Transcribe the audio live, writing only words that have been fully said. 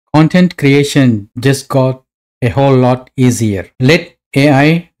content creation just got a whole lot easier. Let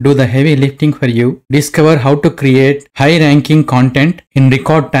AI do the heavy lifting for you. Discover how to create high-ranking content in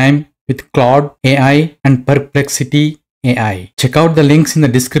record time with Claude AI and Perplexity AI. Check out the links in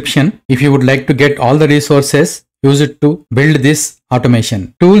the description if you would like to get all the resources used to build this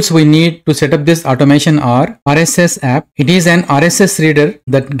automation. Tools we need to set up this automation are RSS app. It is an RSS reader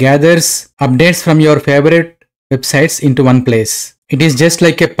that gathers updates from your favorite websites into one place. It is just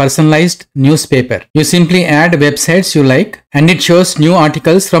like a personalized newspaper. You simply add websites you like and it shows new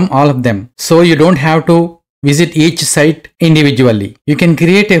articles from all of them. So you don't have to visit each site individually. You can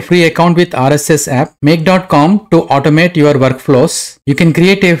create a free account with RSS app, make.com to automate your workflows. You can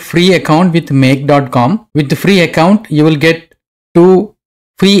create a free account with make.com. With the free account, you will get 2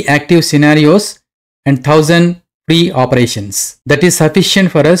 free active scenarios and 1000 free operations. That is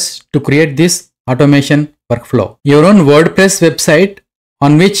sufficient for us to create this automation workflow. Your own WordPress website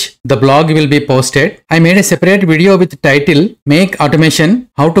on which the blog will be posted. I made a separate video with the title Make Automation,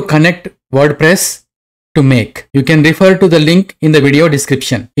 How to Connect WordPress to Make. You can refer to the link in the video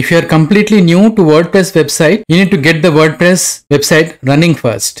description. If you are completely new to WordPress website, you need to get the WordPress website running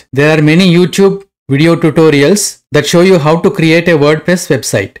first. There are many YouTube video tutorials that show you how to create a WordPress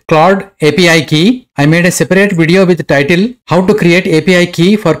website. Claude API key. I made a separate video with the title How to Create API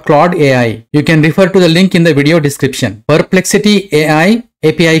Key for Claude AI. You can refer to the link in the video description. Perplexity AI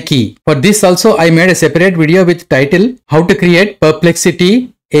API key. For this also I made a separate video with title How to Create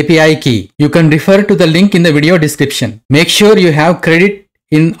Perplexity API key. You can refer to the link in the video description. Make sure you have credit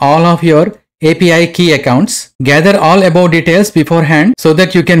in all of your API key accounts. Gather all above details beforehand so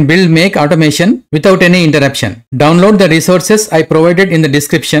that you can build Make automation without any interruption. Download the resources I provided in the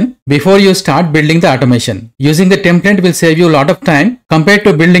description before you start building the automation. Using the template will save you a lot of time compared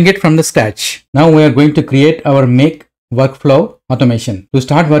to building it from the scratch. Now we are going to create our Make workflow automation. To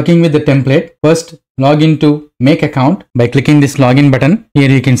start working with the template, first log into Make account by clicking this login button. Here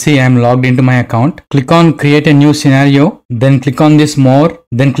you can see I am logged into my account. Click on create a new scenario, then click on this more,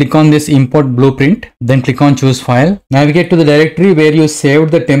 then click on this import blueprint, then click on choose file. Navigate to the directory where you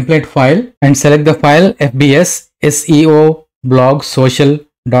saved the template file and select the file FBS SEO blog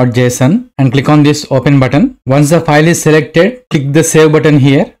social.json and click on this open button. Once the file is selected, click the save button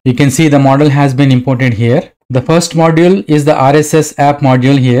here. You can see the model has been imported here. The first module is the RSS app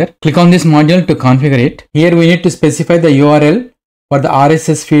module here. Click on this module to configure it. Here we need to specify the URL for the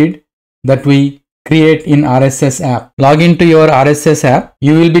RSS feed that we create in RSS app. Log into your RSS app.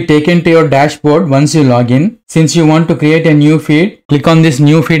 You will be taken to your dashboard once you log in. Since you want to create a new feed, click on this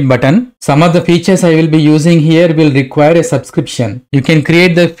new feed button. Some of the features I will be using here will require a subscription. You can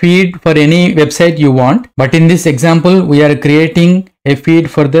create the feed for any website you want, but in this example, we are creating a feed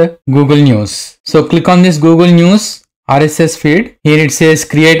for the Google News. So click on this Google News RSS feed. Here it says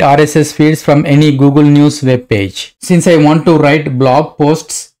create RSS feeds from any Google News web page. Since I want to write blog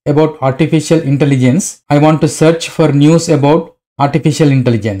posts about artificial intelligence, I want to search for news about artificial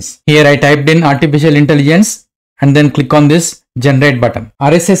intelligence. Here I typed in artificial intelligence and then click on this generate button.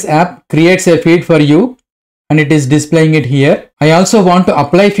 RSS app creates a feed for you and it is displaying it here. I also want to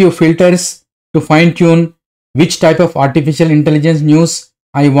apply few filters to fine tune which type of artificial intelligence news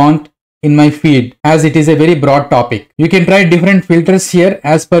I want in my feed, as it is a very broad topic. You can try different filters here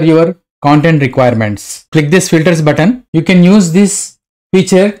as per your content requirements. Click this filters button. You can use this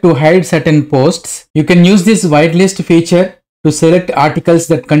feature to hide certain posts. You can use this whitelist feature to select articles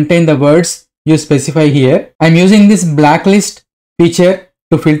that contain the words you specify here. I'm using this blacklist feature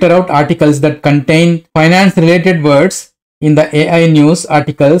to filter out articles that contain finance related words in the AI news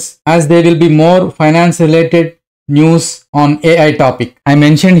articles, as there will be more finance related news on AI topic. I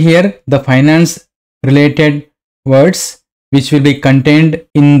mentioned here the finance related words which will be contained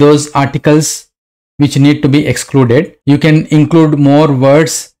in those articles which need to be excluded. You can include more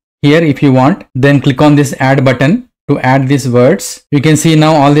words here if you want. Then click on this add button to add these words. You can see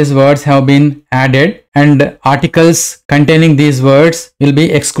now all these words have been added and articles containing these words will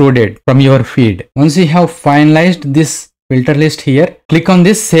be excluded from your feed. Once you have finalized this filter list here, click on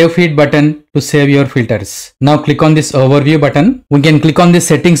this save feed button to save your filters. Now click on this overview button. We can click on this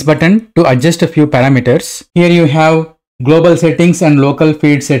settings button to adjust a few parameters. Here you have global settings and local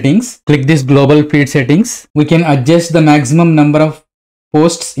feed settings. Click this global feed settings. We can adjust the maximum number of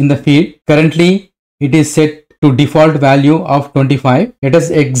posts in the feed. Currently it is set to default value of 25. Let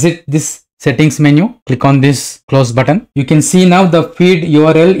us exit this settings menu. Click on this close button. You can see now the feed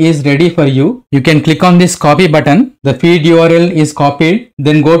URL is ready for you. You can click on this copy button. The feed URL is copied.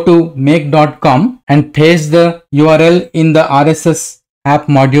 Then go to make.com and paste the URL in the RSS app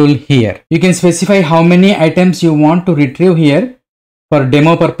module here. You can specify how many items you want to retrieve here For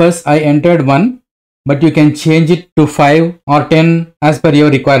demo purpose, I entered 1, but you can change it to 5 or 10 as per your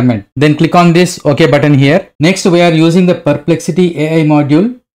requirement. Then click on this OK button here. Next, we are using the Perplexity AI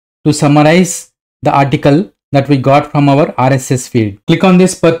module to summarize the article that we got from our RSS feed. Click on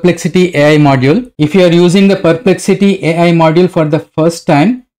this Perplexity AI module. If you are using the Perplexity AI module for the first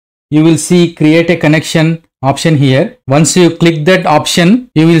time, you will see create a connection option here. Once you click that option,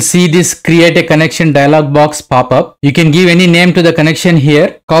 you will see this create a connection dialog box pop up. You can give any name to the connection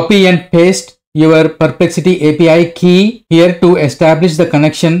here. Copy and paste your Perplexity API key here to establish the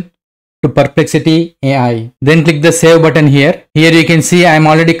connection to Perplexity AI. Then click the save button here. Here you can see I am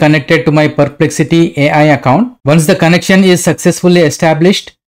already connected to my Perplexity AI account. Once the connection is successfully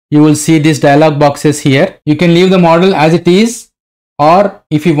established, you will see these dialog boxes here. You can leave the model as it is, or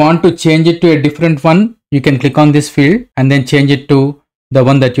if you want to change it to a different one, you can click on this field and then change it to the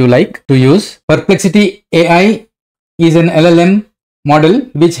one that you like to use. Perplexity AI is an LLM model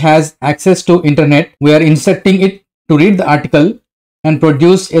which has access to internet. We are instructing it to read the article and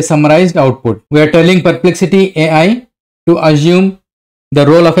produce a summarized output. We are telling Perplexity AI to assume the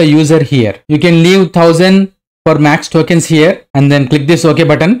role of a user here. You can leave 1000 for max tokens here and then click this OK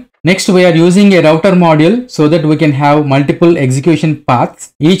button. Next, we are using a router module so that we can have multiple execution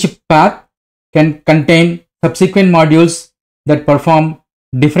paths. Each path can contain subsequent modules that perform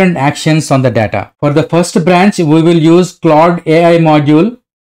different actions on the data. For the first branch, we will use Claude AI module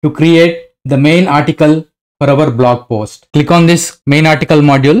to create the main article for our blog post. Click on this main article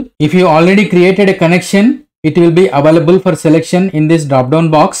module. If you already created a connection, it will be available for selection in this drop down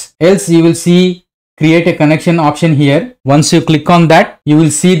box. Else you will see create a connection option here. Once you click on that, you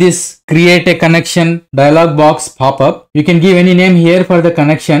will see this create a connection dialog box pop up. You can give any name here for the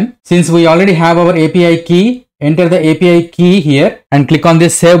connection. Since we already have our API key, enter the API key here and click on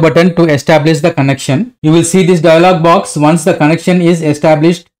this save button to establish the connection. You will see this dialog box once the connection is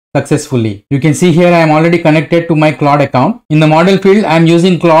established successfully. You can see here I am already connected to my Claude account. In the model field, I am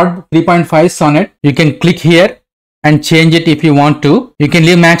using Claude 3.5 Sonnet. You can click here and change it if you want to. You can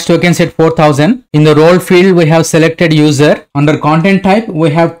leave max tokens at 4000. In the role field, we have selected user. Under content type, we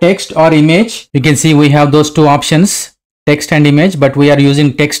have text or image. You can see we have those two options, text and image, but we are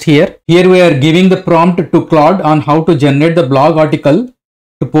using text here. Here we are giving the prompt to Claude on how to generate the blog article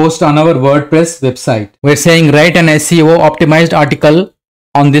to post on our WordPress website. We're saying write an SEO optimized article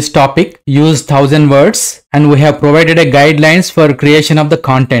on this topic, use 1000 words, and we have provided a guidelines for creation of the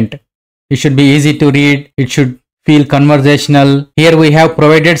content. It should be easy to read. It should feel conversational. Here we have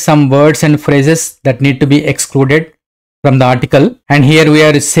provided some words and phrases that need to be excluded from the article. And here we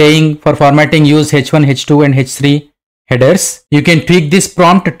are saying for formatting use H1, H2 and H3 headers. You can tweak this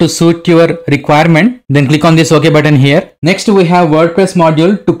prompt to suit your requirement. Then click on this OK button here. Next we have WordPress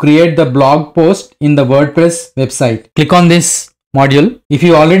module to create the blog post in the WordPress website. Click on this module. If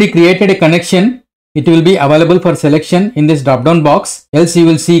you already created a connection, it will be available for selection in this drop down box. Else you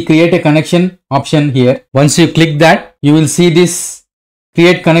will see create a connection option here. Once you click that, you will see this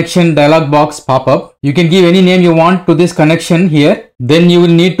create connection dialog box pop up. You can give any name you want to this connection here. Then you will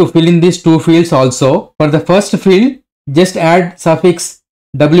need to fill in these two fields also. For the first field, just add suffix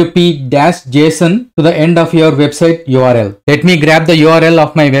wp-json to the end of your website URL. Let me grab the URL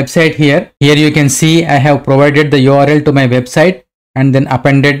of my website here. Here you can see I have provided the URL to my website and then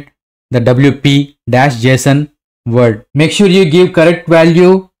appended the wp-json word. Make sure you give correct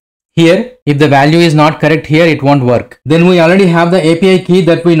value here. If the value is not correct here, it won't work. Then we already have the API key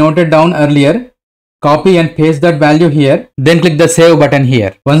that we noted down earlier. Copy and paste that value here. Then click the save button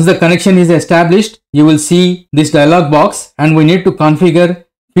here. Once the connection is established, you will see this dialog box and we need to configure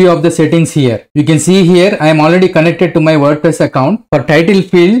few of the settings here. You can see here I am already connected to my WordPress account. For title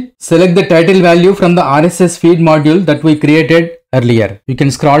field, select the title value from the RSS feed module that we created earlier. You can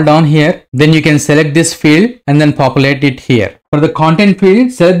scroll down here. Then you can select this field and then populate it here. For the content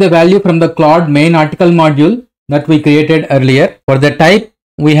field, select the value from the Claude main article module that we created earlier. For the type,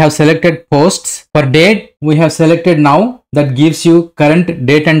 we have selected posts. For date, we have selected now. That gives you current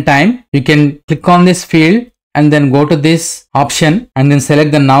date and time. You can click on this field and then go to this option and then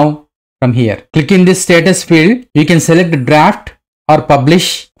select the now from here. Click in this status field. You can select draft or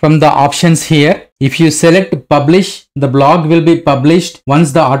publish from the options here. If you select publish, the blog will be published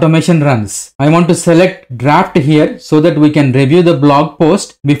once the automation runs. I want to select draft here so that we can review the blog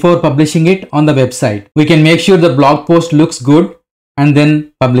post before publishing it on the website. We can make sure the blog post looks good and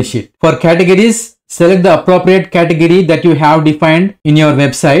then publish it. For categories, select the appropriate category that you have defined in your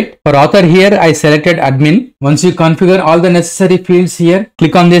website. For author here, I selected admin. Once you configure all the necessary fields here,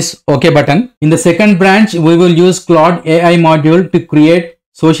 click on this OK button. In the second branch, we will use Claude AI module to create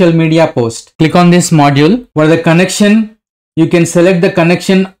social media post. Click on this module. For the connection, you can select the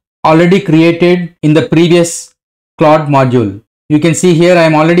connection already created in the previous Claude module. You can see here I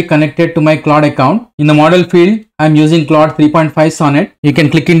am already connected to my Claude account. In the model field, I am using Claude 3.5 Sonnet. You can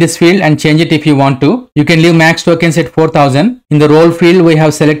click in this field and change it if you want to. You can leave max tokens at 4000. In the role field, we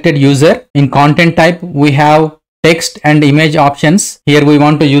have selected user. In content type, we have text and image options. Here we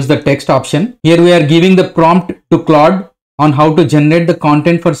want to use the text option. Here we are giving the prompt to Claude on how to generate the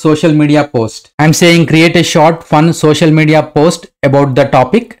content for social media post. I'm saying create a short fun social media post about the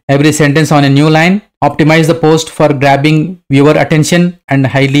topic. Every sentence on a new line. Optimize the post for grabbing viewer attention and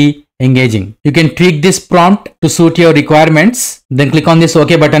highly engaging. You can tweak this prompt to suit your requirements. Then click on this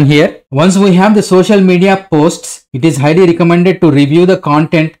OK button here. Once we have the social media posts, it is highly recommended to review the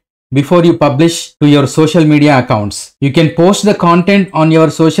content before you publish to your social media accounts. You can post the content on your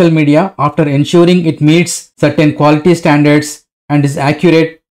social media after ensuring it meets certain quality standards and is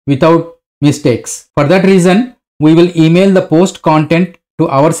accurate without mistakes. For that reason, we will email the post content to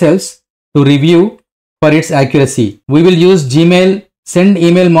ourselves to review for its accuracy. We will use Gmail send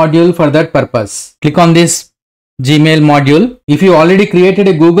email module for that purpose. Click on this Gmail module. If you already created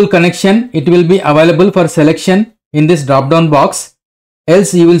a Google connection, it will be available for selection in this drop-down box.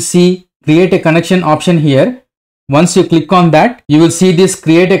 Else you will see create a connection option here. Once you click on that, you will see this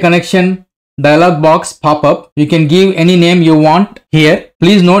create a connection dialog box pop up. You can give any name you want here.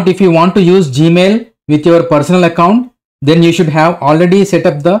 Please note, if you want to use Gmail with your personal account, then you should have already set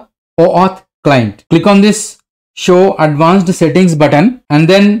up the OAuth client. Click on this show advanced settings button and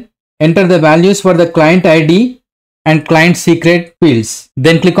then enter the values for the client ID and client secret fields.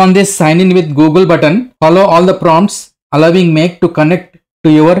 Then click on this sign in with Google button. Follow all the prompts allowing Make to connect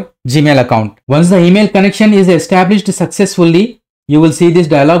to your Gmail account. Once the email connection is established successfully, you will see this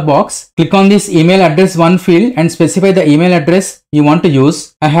dialog box. Click on this email address one field and specify the email address you want to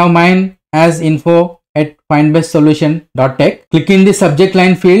use. I have mine as info@findbestsolution.tech. Click in the subject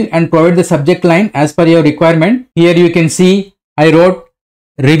line field and provide the subject line as per your requirement. Here you can see I wrote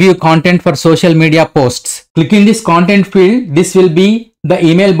review content for social media posts. Click in this content field. This will be the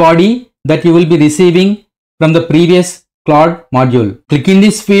email body that you will be receiving from the previous Claude module. Click in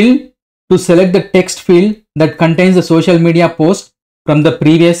this field to select the text field that contains the social media post from the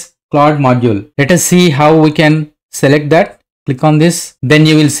previous Claude module. Let us see how we can select that. Click on this. Then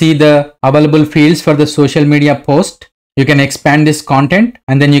you will see the available fields for the social media post. You can expand this content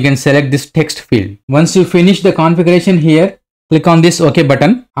and then you can select this text field. Once you finish the configuration here, click on this OK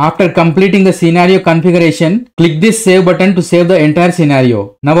button. After completing the scenario configuration, click this save button to save the entire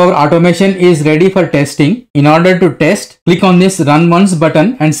scenario. Now our automation is ready for testing. In order to test, click on this run once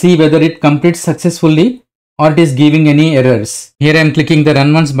button and see whether it completes successfully or it is giving any errors. Here I am clicking the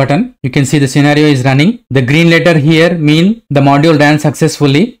run once button. You can see the scenario is running. The green letter here mean the module ran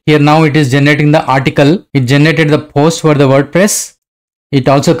successfully. Here now it is generating the article. It generated the post for the WordPress. It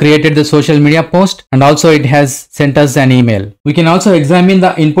also created the social media post and also it has sent us an email. We can also examine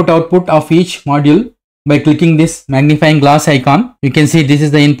the input output of each module by clicking this magnifying glass icon. You can see this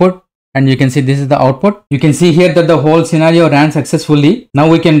is the input and you can see this is the output. You can see here that the whole scenario ran successfully. Now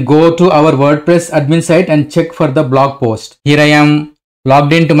we can go to our WordPress admin site and check for the blog post. Here I am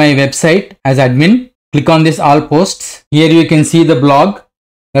logged into my website as admin. Click on this all posts. Here you can see the blog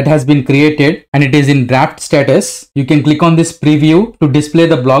that has been created and it is in draft status. You can click on this preview to display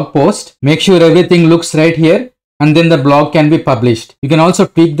the blog post. Make sure everything looks right here and then the blog can be published. You can also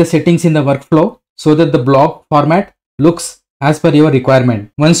tweak the settings in the workflow so that the blog format looks as per your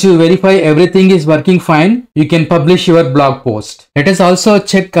requirement. Once you verify everything is working fine, you can publish your blog post. Let us also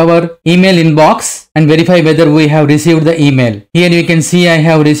check our email inbox and verify whether we have received the email. Here you can see I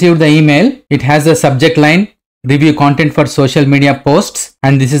have received the email. It has the subject line review content for social media posts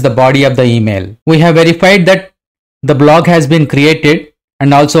and this is the body of the email. We have verified that the blog has been created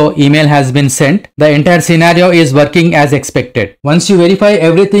and also email has been sent. The entire scenario is working as expected. Once you verify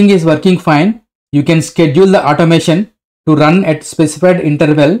everything is working fine, you can schedule the automation to run at specified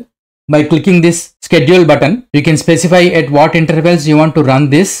interval by clicking this schedule button. You can specify at what intervals you want to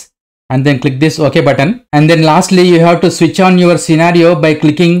run this and then click this OK button. And then lastly, you have to switch on your scenario by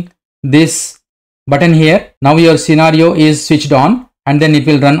clicking this button here. Now your scenario is switched on and then it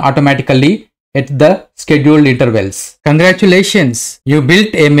will run automatically at the scheduled intervals. Congratulations! You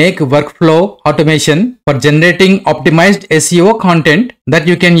built a Make workflow automation for generating optimized SEO content that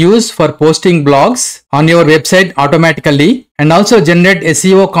you can use for posting blogs on your website automatically and also generate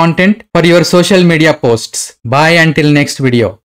SEO content for your social media posts. Bye until next video.